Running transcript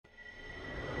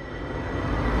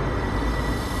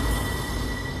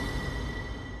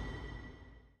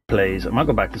plays. I might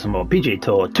go back to some more PGA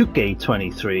Tour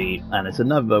 2K23, and it's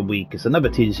another week, it's another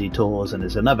TGC Tours, and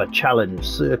it's another challenge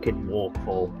circuit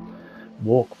walkthrough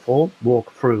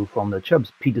from the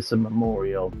Chubbs Peterson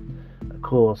Memorial, a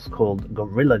course called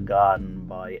Gorilla Garden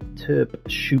by Terp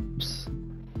Shoops.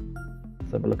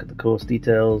 Let's have a look at the course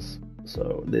details.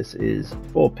 So this is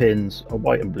 4 pins, a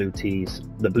white and blue tees.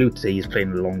 The blue tee is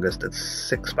playing the longest at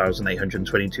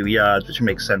 6,822 yards, which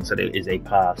makes sense that it is a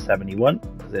par 71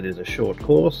 because it is a short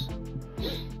course.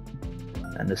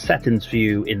 And the settings for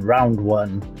you in round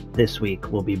 1 this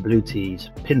week will be blue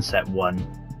tees, pin set 1,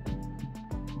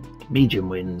 medium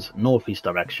winds, northeast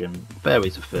direction,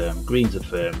 fairways are firm, greens are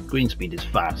firm, green speed is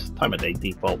fast, time of day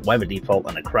default, weather default,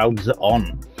 and the crowds are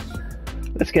on.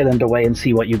 Let's get underway and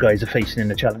see what you guys are facing in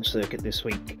the challenge circuit this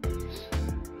week.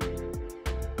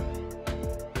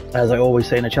 As I always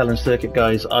say in the challenge circuit,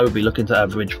 guys, I will be looking to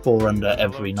average 4 under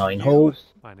every 9 holes.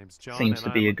 Seems to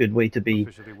be a good way to be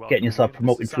getting yourself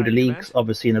promoted through the leagues.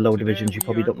 Obviously in the lower divisions you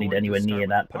probably don't need anywhere near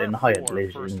that, but in the higher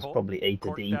divisions, probably A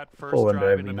to D, 4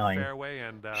 under every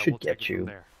 9 should get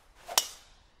you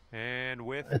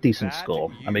a decent score.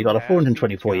 And we got a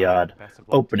 424 yard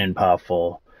opening par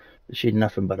 4. She'd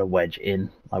nothing but a wedge in,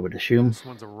 I would assume. This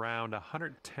one's around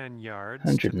 110 yards.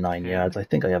 109 yards. I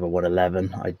think I have a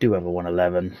 111. I do have a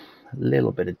 111. A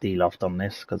little bit of D-loft on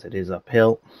this because it is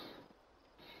uphill.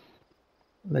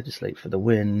 Legislate for the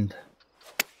wind.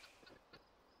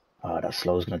 Oh, that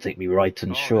slow is going to take me right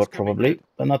and short probably,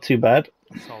 but not too bad.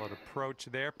 Solid approach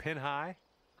there, pin high.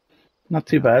 Not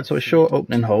too bad. So a short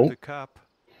opening hole.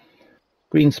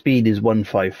 Green speed is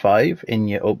 155 in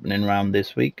your opening round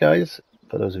this week, guys.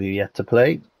 For those of you yet to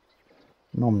play,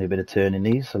 normally a bit of turn in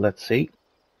these, so let's see.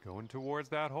 Going towards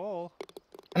that hole.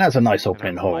 And that's a nice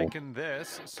opening hole.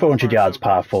 400 yards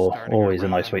par 4, always a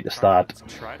nice way to start.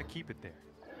 Try to keep it there.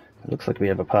 It looks like we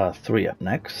have a par 3 up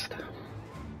next.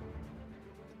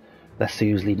 Let's see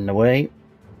who's leading the way.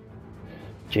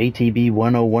 JTB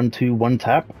 1012 one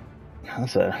tap.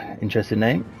 That's an interesting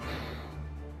name.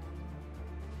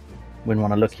 Wouldn't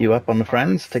want to look you up on the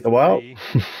friends. Take a while.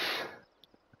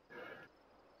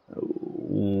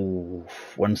 Ooh,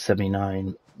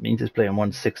 179 means it's playing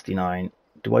 169.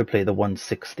 Do I play the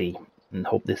 160 and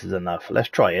hope this is enough? Let's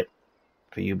try it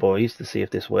for you boys to see if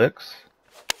this works,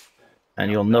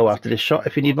 and you'll know after this shot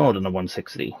if you need more than a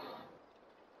 160.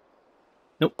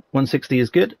 Nope, 160 is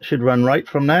good. Should run right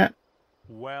from there.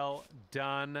 Well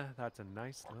done. That's a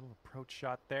nice little approach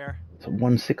shot there. So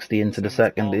 160 into the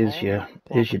second is your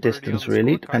distance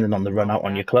really, depending on the run out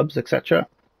on your clubs, etc.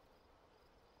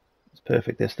 It's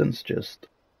perfect distance, just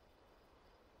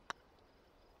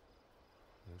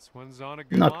this one's on a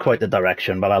good not quite the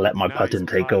direction, but I'll let my putting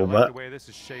take over.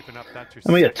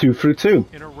 And we get 2 through 2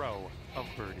 in a row of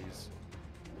birdies.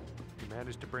 You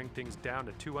managed to bring things down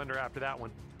to 2 under after that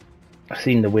one. I've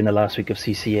seen the winner last week of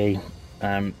CCA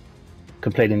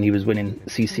complaining he was winning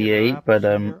CCA, but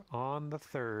on the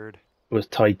third was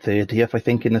tied 30th, I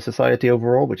think, in the society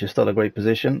overall, which is still a great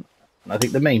position. I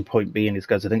think the main point being is,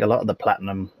 guys, I think a lot of the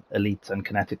Platinum, Elite and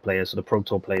Kinetic players, so the Pro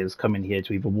Tour players, come in here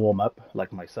to either warm up,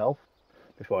 like myself,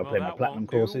 before I play my Platinum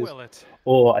courses,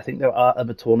 or I think there are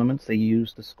other tournaments they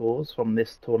use the scores from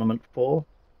this tournament for.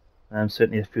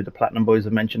 Certainly a few of the Platinum boys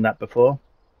have mentioned that before.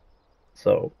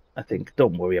 So I think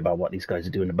don't worry about what these guys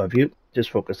are doing above you.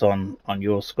 Just focus on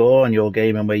your score and your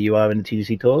game and where you are in the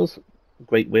TGC Tours.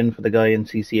 Great win for the guy in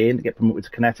CCA and to get promoted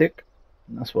to Kinetic.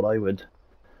 And that's what I would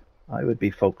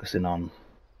be focusing on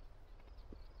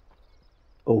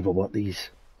over what these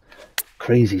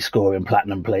crazy scoring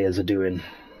Platinum players are doing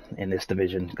in this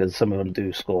division, because some of them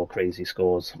do score crazy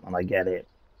scores, and I get it.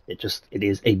 It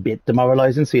is a bit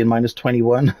demoralizing seeing minus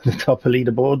 21 at the top of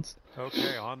leaderboards.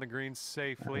 Okay, on the green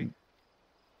safely.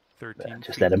 13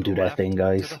 just let them do their thing,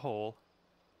 guys.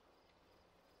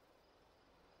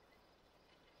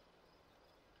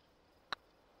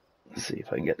 Let's see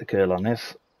if I can get the curl on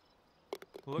this.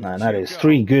 Now that is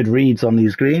 3 good reads on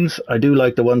these greens. I do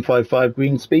like the 155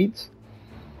 green speeds.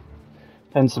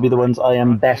 Tends to be the ones I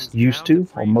am best used to,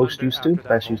 or most used to.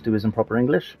 Best used to isn't proper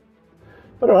English.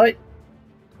 But alright.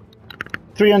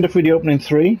 3 under through the opening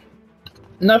 3.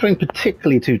 Nothing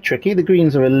particularly too tricky. The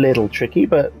greens are a little tricky,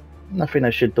 but nothing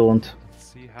that should daunt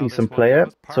decent player.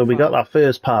 So we got our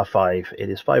first par 5. It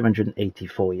is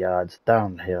 584 yards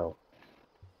downhill.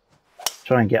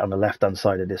 Try and get on the left hand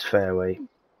side of this fairway.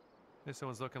 This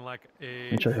one's looking like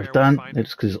which I have done.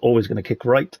 It's because it's always going to kick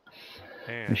right.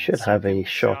 We should have a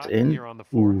shot in.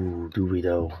 Ooh, do we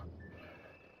though?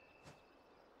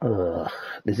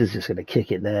 This is just going to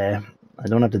kick it there. I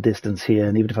don't have the distance here,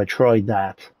 and even if I tried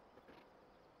that,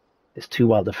 it's too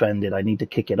well defended. I need to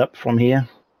kick it up from here.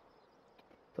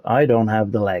 I don't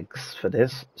have the legs for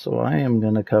this, so I am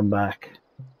going to come back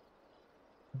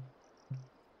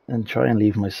and try and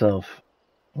leave myself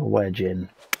a wedge in.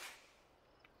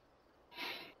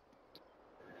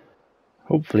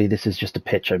 Hopefully this is just a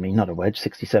pitch, I mean, not a wedge,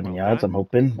 67 yards, I'm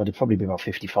hoping, but it'll probably be about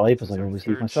 55, as I always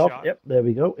leave myself. Shot. Yep, there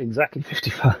we go, exactly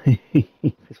 55.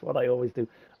 It's what I always do.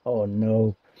 Oh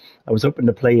no, I was hoping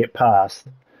to play it past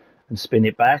and spin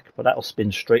it back, but that'll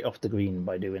spin straight off the green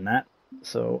by doing that.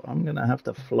 So I'm going to have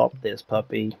to flop this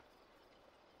puppy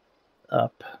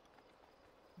up.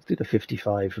 Let's do the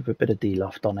 55 with a bit of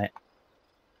D-loft on it.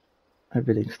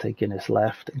 Everything's taking its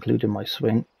left, including my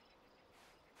swing.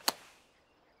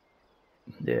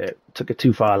 Yeah, took it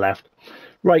too far left.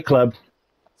 Right club,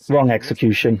 wrong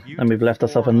execution, and we've left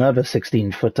ourselves another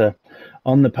 16-footer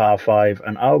on the par 5.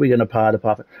 And are we going to par the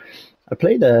par 5? I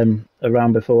played a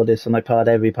round before this, and I parred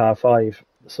every par 5.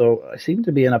 So I seem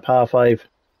to be in a par 5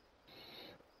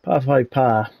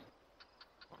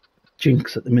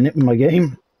 jinx at the minute in my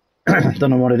game.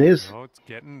 Don't know what it is. Oh, it's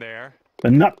getting there.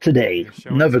 But not today.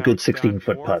 Another good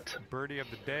 16-foot putt. Birdie of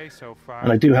the day so far.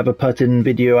 And I do have a putting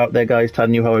video out there, guys,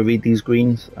 telling you how I read these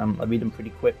greens. I read them pretty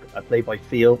quick. I play by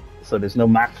feel, so there's no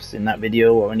maths in that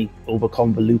video or any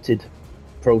over-convoluted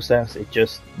process. It's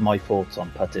just my thoughts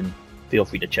on putting. Feel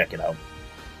free to check it out.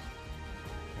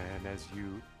 And as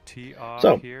you tee off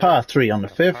so, here, par 3 on the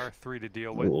 5th. Par 3 to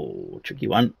deal with. Oh, tricky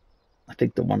one. I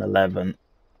think the 111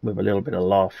 with a little bit of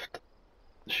loft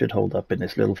should hold up in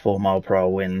this little 4-mile-per-hour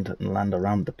wind and land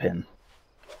around the pin.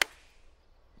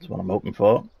 That's what I'm hoping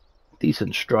for.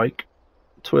 Decent strike.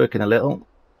 Twerking a little.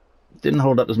 Didn't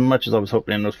hold up as much as I was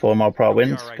hoping in those 4-mile-per-hour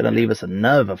winds. Right, going to leave us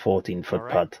another 14-foot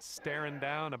putt. Staring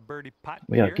down a birdie putt.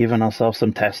 We are giving ourselves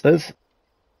some testers.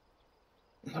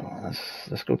 So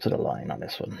let's go to the line on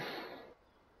this one.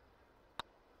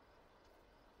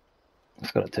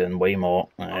 It's got to turn way more.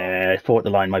 I thought the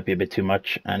line might be a bit too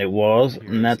much, and it was.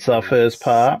 And that's our first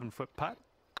par. 7-foot putt.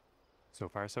 So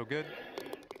far, so good.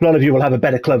 A lot of you will have a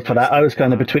better club for that. I was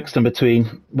kind of betwixt and between.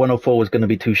 104 was going to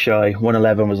be too shy.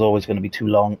 111 was always going to be too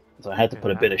long. So I had to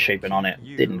put a bit of shaping on it.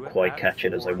 Didn't quite catch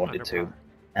it as I wanted to.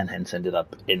 And hence ended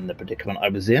up in the predicament I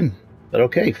was in. But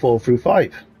okay, 4 through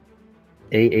 5.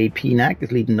 AAP Knack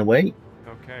is leading the way.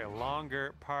 Okay, a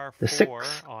longer par 4 the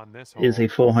 6 on this hole. Is a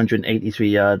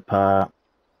 483-yard par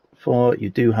 4. You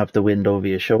do have the wind over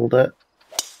your shoulder.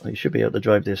 So you should be able to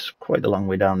drive this quite a long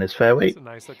way down this fairway. It's a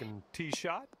nice looking tee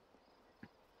shot.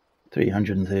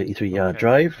 333-yard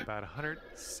drive. About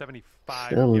 175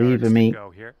 Still leaving me to go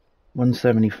here.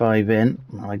 175 in.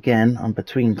 Now again, I'm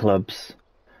between clubs.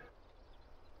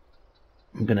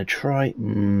 I'm going to try...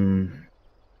 no,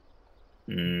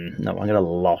 I'm going to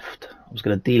loft. I was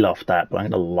going to de-loft that, but I'm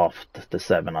going to loft the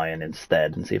 7-iron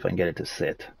instead and see if I can get it to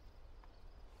sit.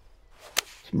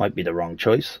 This might be the wrong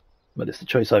choice, but it's the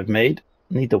choice I've made.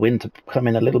 Need the wind to come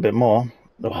in a little bit more.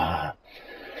 Oh,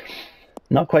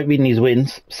 not quite reading these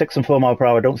winds. 6 and 4 mile per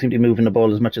hour don't seem to be moving the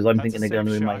ball as much as I'm thinking they're going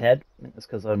to in my head. I think that's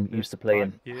because I'm used to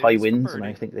playing high winds and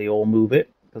I think they all move it.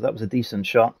 Because that was a decent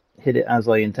shot. Hit it as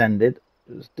I intended.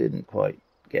 Just didn't quite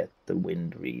get the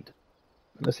wind read.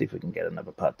 Let's see if we can get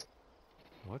another putt.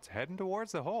 Well, it's heading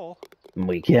towards the hole.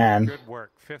 We can. Good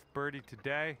work. 5th birdie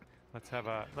today. Let's have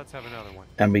another one.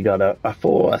 And we got a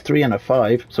 4, a 3, and a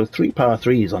 5. So 3 par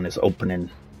 3s on this opening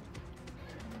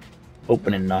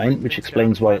 9, which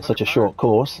explains why it's such a short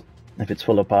course if it's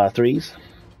full of par 3s.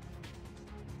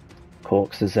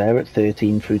 Corks is there at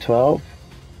 13 through 12.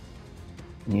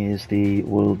 Here's the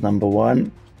world number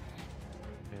 1.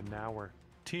 And now we're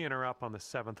teeing her up on the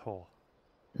 7th hole.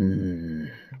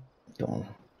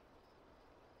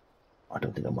 I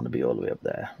don't think I want to be all the way up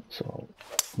there, so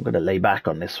I'm going to lay back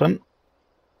on this one.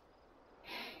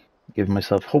 Give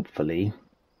myself, hopefully,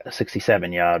 a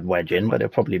 67-yard wedge in, but it'll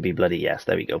probably be bloody, yes,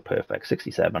 there we go, perfect.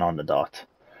 67 on the dot.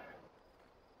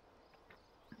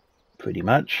 Pretty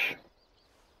much.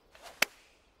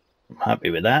 I'm happy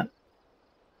with that.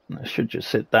 I should just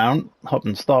sit down, hop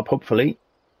and stop, hopefully.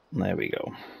 There we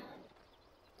go.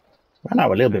 Ran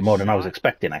out a little bit more than I was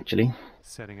expecting, actually.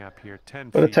 Setting up here,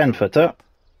 10 but a 10-footer.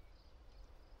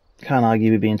 Can't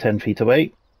argue with being 10 feet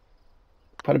away.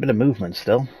 Quite a bit of movement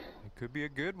still. It could be a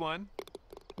good one.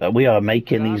 But we are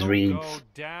making these reads. Go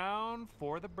down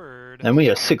for the bird. And we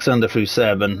are 6 under through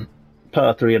 7.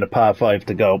 Par 3 and a par 5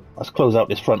 to go. Let's close out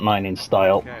this front 9 in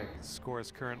style. Okay, score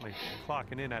is currently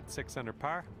clocking in at 6 under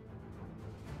par.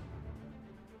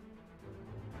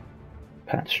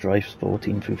 Pat Strife's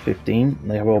 14 through 15.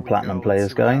 They are all platinum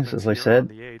players, guys, as I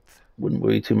said. Wouldn't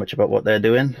worry too much about what they're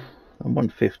doing. And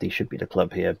 150 should be the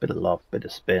club here. Bit of loft, bit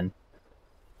of spin.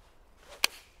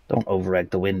 Don't over-egg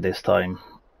the wind this time.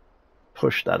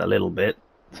 Push that a little bit.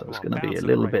 So it's Well, going to be a bouncing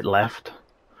little right bit foot. left.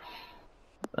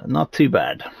 Not too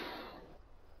bad.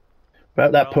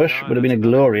 About that Well push done. would have been That's a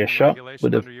another glorious green shot.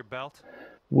 regulation under your belt.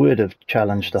 Would have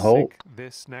challenged the hole. Sink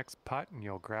this next putt and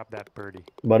you'll grab that birdie.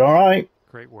 But all right,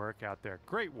 Great work out there.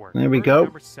 Great work. there we Birdie go.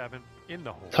 number 7 in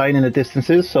the hole. Tying in the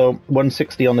distances, so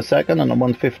 160 on the second and a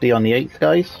 150 on the eighth,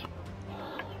 guys.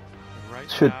 And right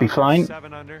Should now, be you're fine.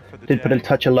 7 under for the Did put a day.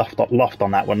 touch of loft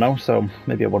on that one though, so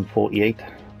maybe a 148.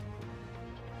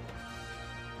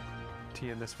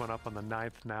 Teeing this one up on the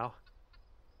 9th now.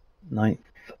 Ninth,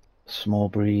 small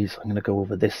breeze. I'm going to go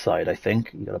over this side, I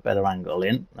think. You got a better angle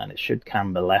in, and it should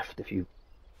camber left if you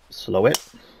slow it.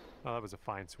 Oh, that was a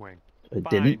fine swing. It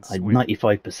Fine didn't. I swing.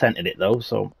 95%ed it though,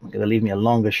 so I'm going to leave me a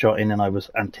longer shot in than I was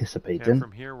Yeah, anticipating.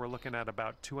 from here, we're looking at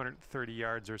about 230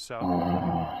 yards or so.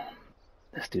 Oh,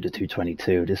 let's do the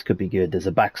 222. This could be good. There's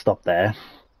a backstop there.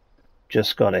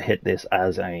 Just got to hit this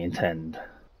as I intend.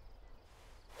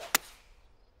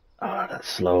 Oh, that's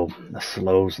slow. The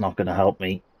slow's not going to help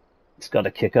me. It's got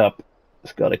to kick up.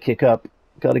 It's got to kick up.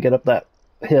 Got to get up that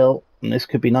hill. And this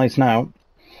could be nice now.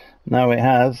 Now it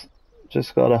has.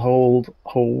 Just got to hold.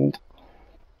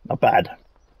 Not bad.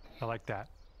 I like that.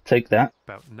 Take that.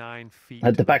 About 9 feet.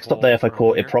 Had the to backstop hole there if I from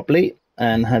caught here. it properly.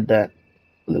 And had that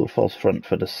little false front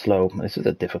for the slow. This is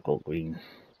a difficult green.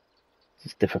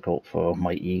 This is difficult for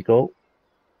my eagle.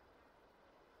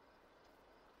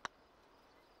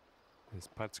 This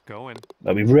putt's going.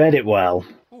 But we read it well.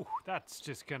 Ooh, that's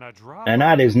just gonna drop. And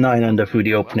that is 9 under through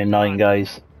the opening 9,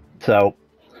 guys. So,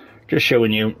 just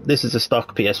showing you, this is a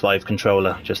stock PS5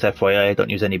 controller. Just FYI, I don't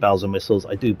use any bells and whistles.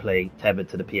 I do play tethered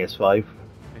to the PS5.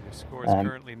 And your score is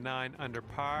currently 9 under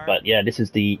par. But yeah, this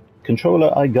is the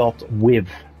controller I got with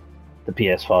the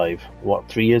PS5. What,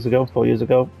 3 years ago, 4 years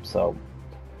ago? So,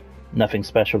 nothing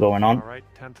special going on. All right,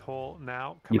 10th hole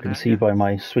now. You can see by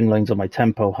my swing lines on my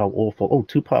tempo how awful. Oh,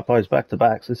 2 par 5s back to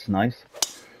backs. This is nice.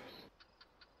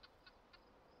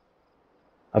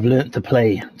 I've learnt to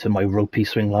play to my ropey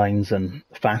swing lines and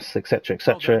fast, etc.,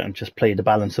 etc., and just play the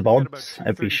balance of odds.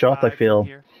 Every shot, I feel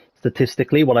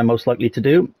statistically what I'm most likely to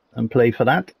do and play for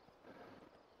that.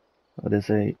 But there's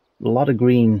a lot of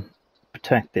green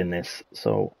protecting this,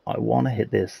 so I want to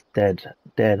hit this dead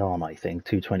on. I think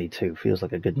 222 feels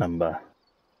like a good number.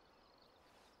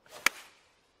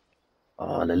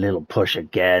 Oh, the little push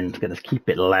again. It's going to keep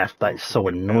it left. That's so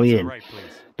annoying. Right,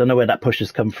 don't know where that push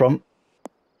has come from.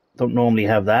 Don't normally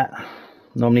have that.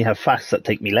 Normally have fasts that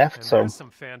take me left. And so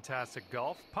some fantastic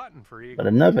golf putting for eagle. But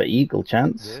another eagle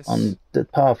chance on the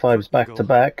par 5s back to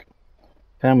back.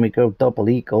 Can we go double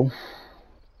eagle?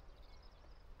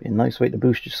 Be a nice way to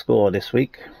boost your score this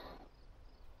week.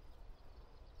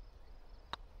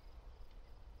 I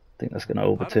think that's going to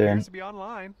overturn. To be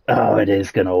online. Oh, it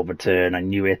is going to overturn. I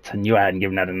knew it. I knew I hadn't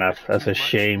given that enough. That's a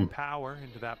shame. Power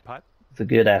into that putt. It's a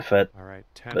good effort, all right,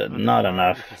 but not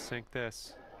enough. Sink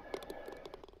this.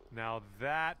 Now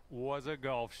that was a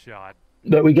golf shot.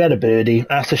 But we get a birdie.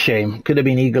 That's a shame. Could have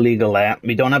been eagle there.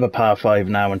 We don't have a par 5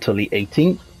 now until the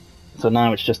 18th. So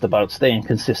now it's just about staying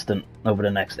consistent over the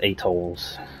next 8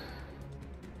 holes.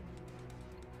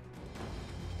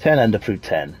 10 under through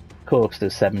 10. Corks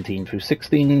does 17 through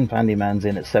 16. Handyman's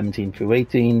in at 17 through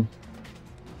 18. And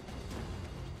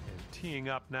teeing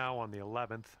up now on the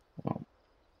 11th.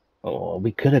 Oh,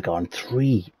 we could have gone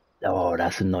 3. Oh,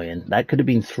 that's annoying. That could have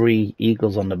been 3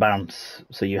 eagles on the bounce.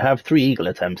 So you have 3 eagle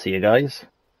attempts here, guys.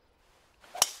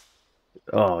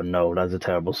 Oh no, that's a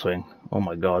terrible swing. Oh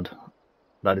my god.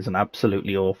 That is an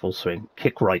absolutely awful swing.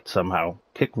 Kick right somehow.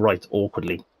 Kick right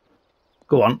awkwardly.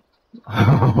 Go on.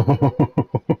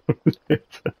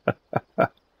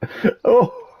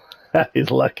 Oh, that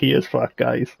is lucky as fuck,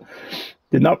 guys.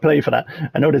 Did not play for that.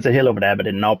 I know there's a hill over there, but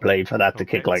did not play for that to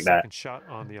kick like that. Shot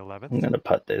on the 11th. I'm going to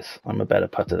putt this. I'm a better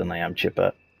putter than I am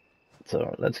chipper.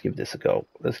 So let's give this a go.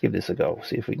 Let's give this a go.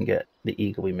 See if we can get the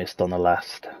eagle we missed on the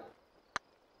last.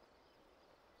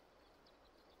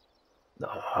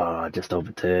 Oh, just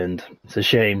overturned. It's a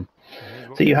shame.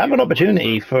 So you have an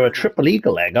opportunity for a triple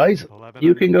eagle there, guys.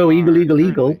 You can go eagle, eagle,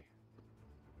 eagle.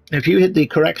 If you hit the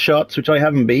correct shots, which I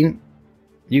haven't been,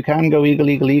 you can go eagle,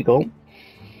 eagle, eagle.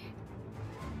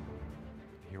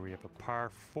 Here we have a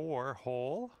par 4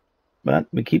 hole. But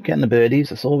we keep getting the birdies.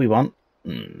 That's all we want.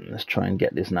 Let's try and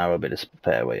get this narrow bit of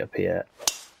fairway up here.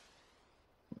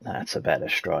 That's a better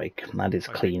strike. That is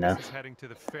cleaner. Heading to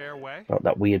the fairway. Got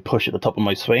that weird push at the top of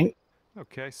my swing.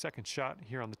 Okay, second shot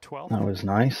here on the 12th. That was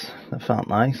nice. That felt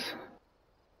nice.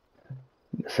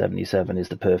 The 77 is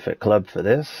the perfect club for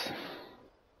this.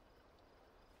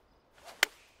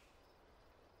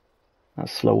 That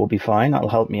slow will be fine. That'll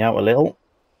help me out a little.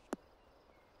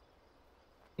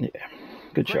 Yeah.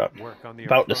 Good shot. Work on the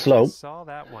About the approach. slope. You saw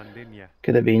that one, didn't you?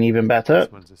 Could have been even better.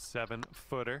 This one's a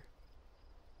 7-footer.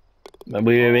 But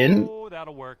we were in Oh,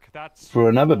 that'll work. That's for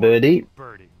another birdie.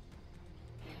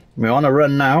 We're on a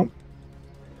run now.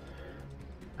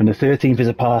 And the 13th is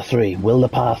a par 3. Will the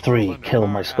par 3 kill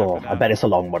my score? I bet it's a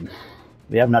long one.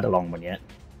 We haven't had a long one yet.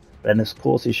 But then this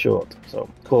course is short. So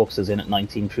course is in at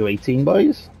 19 through 18,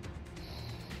 boys.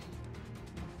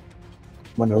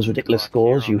 One of those ridiculous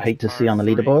scores you hate to see on the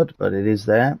leaderboard, but it is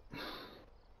there.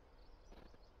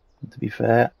 And to be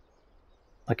fair,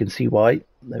 I can see why.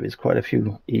 There is quite a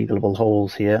few eagleable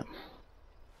holes here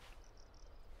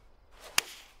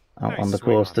out on the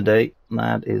course today.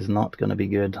 That is not going to be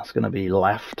good. It's going to be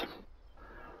left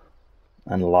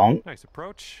and long. Nice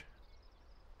approach.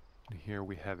 Here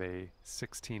we have a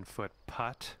 16-foot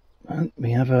putt. And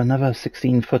we have another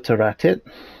 16-footer at it.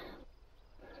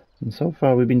 And so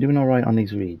far we've been doing alright on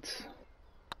these reeds.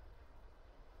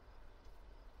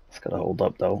 It's got to hold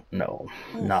up though. No,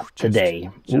 not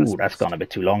today. Ooh, that's gone a bit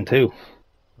too long too.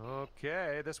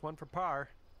 Okay, this one for par.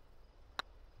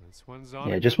 This one's on.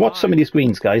 Yeah, just watch some of these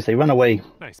greens, guys. They run away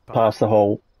past the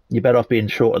hole. You're better off being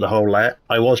short of the hole there.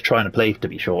 I was trying to play to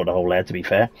be short of the hole there, to be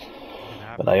fair.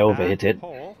 But I overhit it.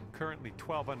 Currently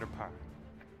 12 under par.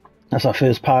 That's our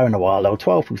first par in a while though.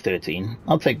 12 through 13.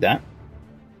 I'll take that.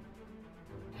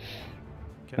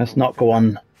 Let's not go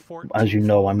on. As you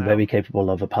know, I'm very capable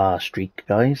of a par streak,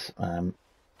 guys.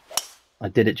 I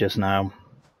did it just now.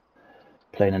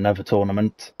 Playing another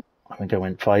tournament. I think I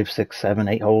went 5, 6, 7,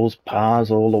 8 holes,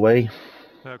 pars all the way.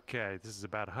 Okay, this is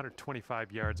about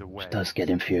 125 yards away. It does get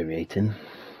infuriating.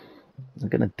 I'm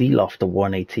going to de-loft the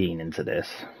 118 into this.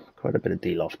 Quite a bit of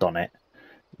de-loft on it.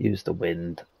 Use the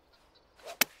wind.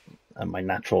 And my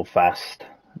natural fast.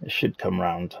 It should come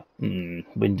round. Wind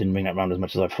didn't bring it round as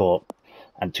much as I thought.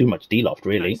 And too much de-loft,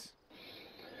 really. Nice.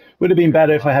 Would have been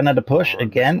better if I hadn't had to push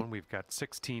again. This one we've got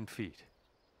 16 feet.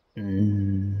 I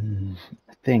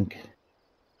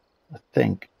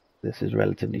think this is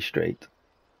relatively straight.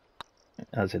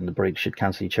 As in the brakes should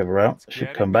cancel each other out.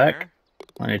 Should come back.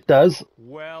 And it does.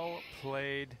 Well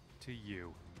played to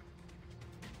you.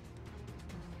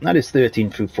 That is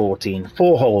 13 through 14.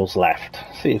 4 holes left.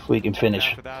 See if we can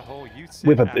finish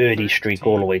with a birdie streak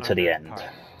all the way to the end.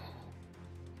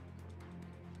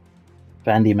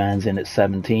 Vandy Man's in at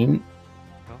 17.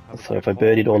 So if I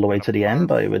birdied all the way to the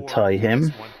end, I would tie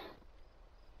him.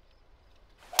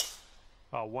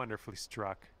 Oh, wonderfully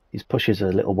struck. These pushes are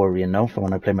a little worrying though for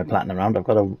when I play my platinum round. I've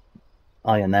got to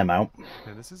iron them out.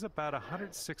 And this is about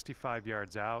 165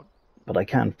 yards out. But I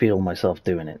can feel myself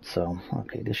doing it, so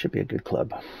okay, this should be a good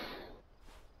club.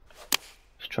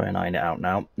 Let's try and iron it out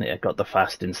now. Yeah, got the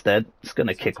fast instead. It's going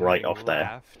to kick right off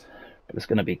there. But it's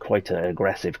going to be quite an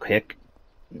aggressive kick.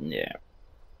 Yeah,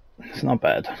 it's not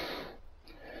bad.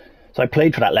 So I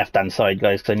played for that left-hand side,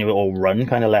 guys, because I knew it all run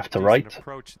kind of left to right.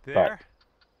 But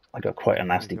I got quite a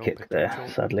nasty kick there,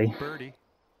 sadly.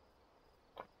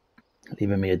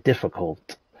 Leaving me a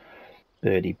difficult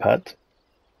birdie putt.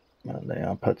 Well, they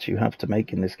are putts you have to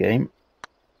make in this game.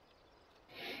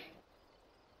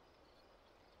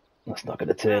 That's not going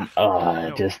to turn.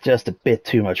 Oh, just a bit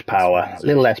too much power. A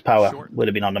little less power would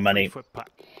have been on the money.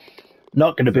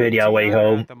 Not going to birdie our way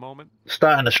home.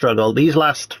 Starting to struggle. These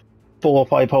last 4 or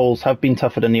 5 holes have been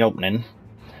tougher than the opening.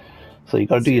 So you've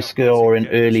got to do your scoring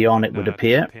early on, it would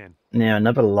appear. Yeah,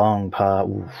 another long par.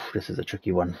 Oof, this is a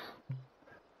tricky one.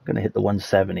 I'm going to hit the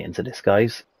 170 into this,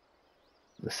 guys.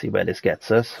 Let's see where this gets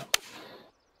us.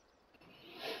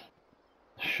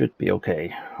 Should be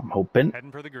okay, I'm hoping.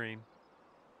 Heading for the green.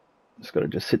 Just got to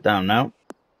just sit down now.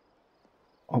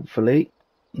 Hopefully.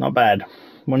 Not bad.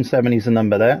 170 is the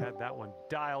number there. Had that one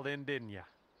dialed in, didn't you?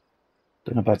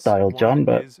 Don't know about dialed, John,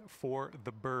 but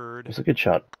it was a good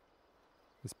shot.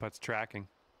 This putt's tracking.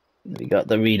 We got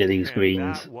the read of these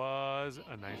greens. That was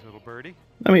a nice little birdie.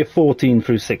 Then we have 14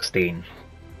 through 16.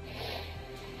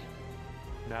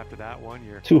 And after that one,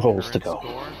 you're 2 holes to go.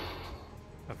 Score,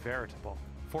 a veritable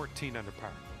 14 under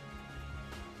par.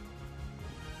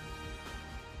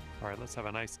 All right, let's have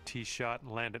a nice tee shot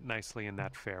and land it nicely in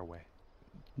that fairway.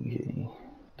 Yeah.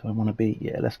 Do I want to be?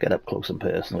 Yeah, let's get up close and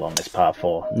personal on this par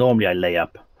 4. Normally I lay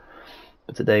up,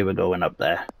 but today we're going up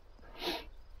there.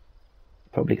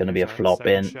 Probably going to be a flop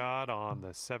in. Shot on the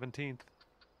 17th.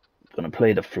 Going to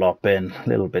play the flop in. A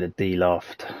little bit of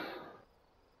D-loft.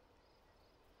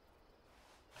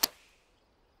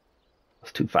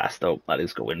 That's too fast though. That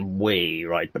is going way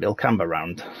right, but it'll camber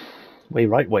around. Way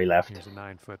right, way left. Here's a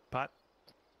 9-foot putt.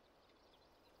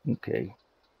 Okay.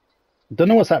 Don't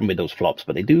know what's happened with those flops,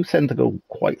 but they do tend to go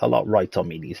quite a lot right on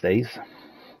me these days.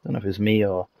 Don't know if it's me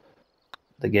or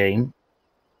the game.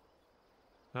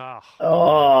 Ah,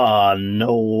 Oh,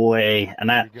 no way. And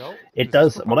there that, you go. it This is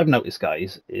does, for what I've par. noticed,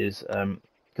 guys, is,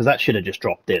 because that should have just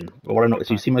dropped in. But what I noticed,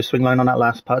 you Putt. see my swing line on that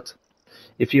last putt?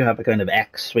 If you have a kind of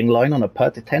X swing line on a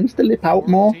putt, it tends to lip out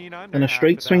more 14 than under a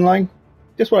straight after swing that one. line.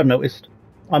 Just what I've noticed.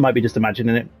 I might be just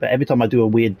imagining it, but every time I do a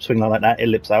weird swing line like that, it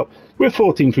lips out. We're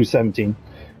 14 through 17.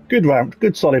 Good round,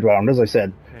 good solid round, as I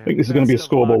said. I think And this is going to be a best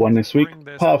of luck scoreboard one as you this week. bring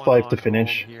this Par one 5 to on home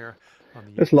finish. here on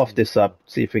the Let's loft 18th this up,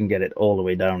 see if we can get it all the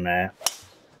way down there.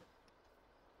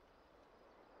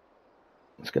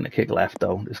 It's going to kick left,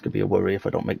 though. This could be a worry if I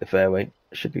don't make the fairway.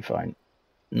 It should be fine.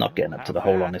 Not getting up to Have the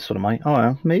hole on that. this one, am I? Oh,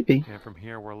 well, maybe. And from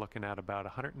here, we're looking at about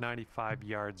 195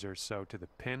 yards or so to the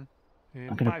pin. And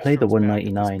I'm going to 5 play the strokes back at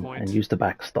this 199 point. and use the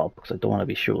backstop because I don't want to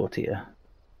be short here.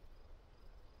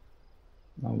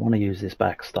 I want to use this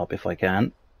backstop if I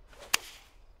can.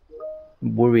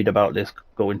 I'm worried about this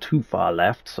going too far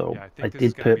left, so Yeah, I this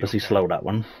is did gonna be purposely okay. slow that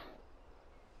one.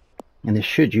 And this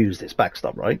should use this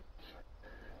backstop, right?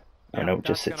 I know it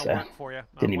just that's sits gonna there. work for you.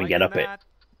 Didn't I'm even get up liking it. that.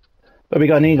 But we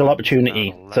got an eagle Putt is about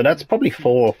opportunity. So that's 11 probably feet.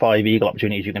 4 or 5 eagle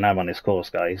opportunities you can have on this course,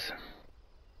 guys.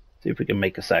 See if we can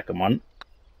make a second one.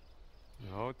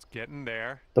 Oh, it's getting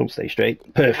there. Don't stay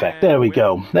straight. Perfect. And There we with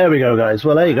go. There we go, guys.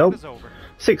 Well, there you round go. is over.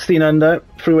 16 under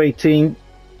through 18.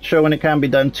 Showing it can be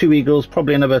done. 2 eagles.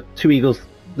 Probably another 2 eagles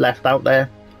left out there.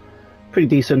 Pretty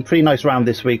decent. Pretty nice round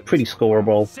this week. Pretty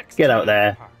scoreable. Get out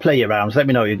there. Play your rounds. Let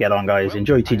me know how you get on, guys.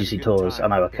 Enjoy TGC Tours.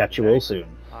 And I will catch you all soon.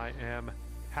 I am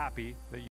happy that you